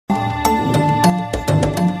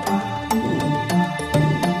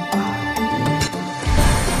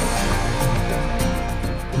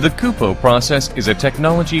The KUPO process is a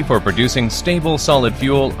technology for producing stable solid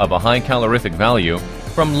fuel of a high calorific value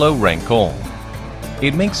from low-rank coal.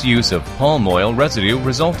 It makes use of palm oil residue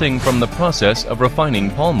resulting from the process of refining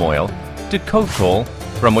palm oil to coat coal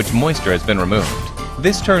from which moisture has been removed.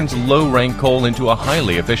 This turns low-rank coal into a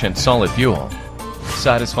highly efficient solid fuel,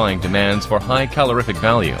 satisfying demands for high calorific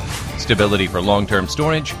value, stability for long-term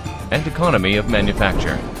storage, and economy of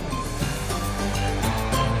manufacture.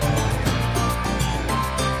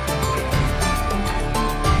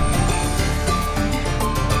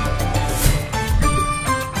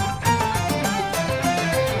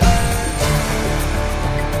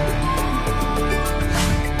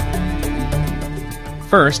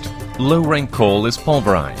 First, low-rank coal is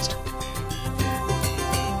pulverized.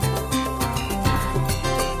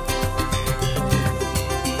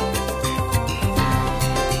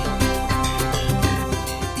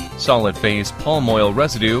 Solid-phase palm oil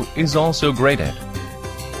residue is also graded.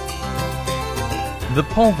 The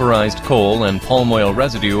pulverized coal and palm oil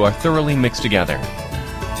residue are thoroughly mixed together.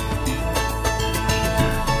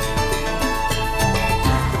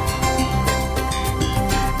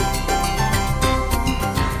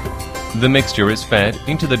 The mixture is fed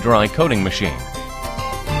into the dry coating machine.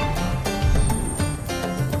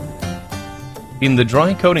 In the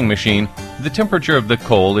dry coating machine, the temperature of the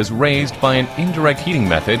coal is raised by an indirect heating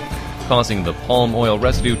method, causing the palm oil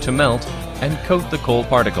residue to melt and coat the coal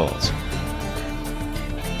particles.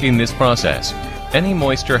 In this process, any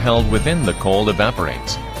moisture held within the coal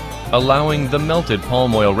evaporates, allowing the melted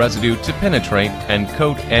palm oil residue to penetrate and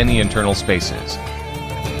coat any internal spaces.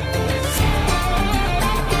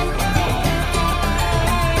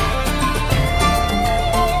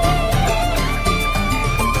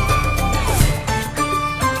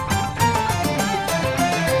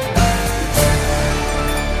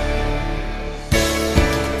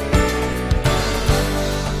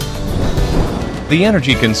 The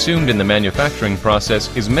energy consumed in the manufacturing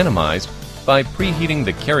process is minimized by preheating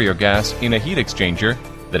the carrier gas in a heat exchanger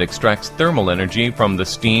that extracts thermal energy from the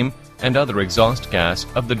steam and other exhaust gas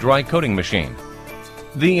of the dry coating machine.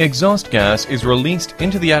 The exhaust gas is released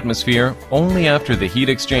into the atmosphere only after the heat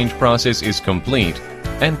exchange process is complete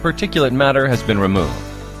and particulate matter has been removed.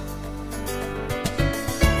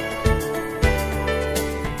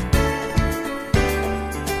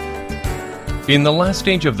 In the last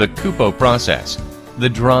stage of the KUPO process, the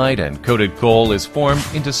dried and coated coal is formed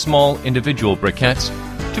into small individual briquettes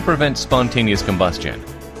to prevent spontaneous combustion.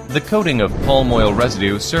 The coating of palm oil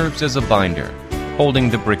residue serves as a binder, holding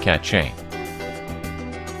the briquette chain.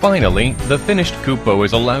 Finally, the finished KUPO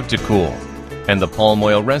is allowed to cool, and the palm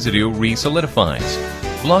oil residue re-solidifies,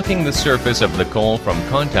 blocking the surface of the coal from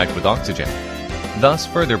contact with oxygen, thus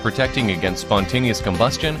further protecting against spontaneous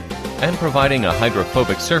combustion and providing a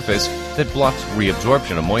hydrophobic surface that blocks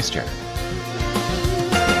reabsorption of moisture.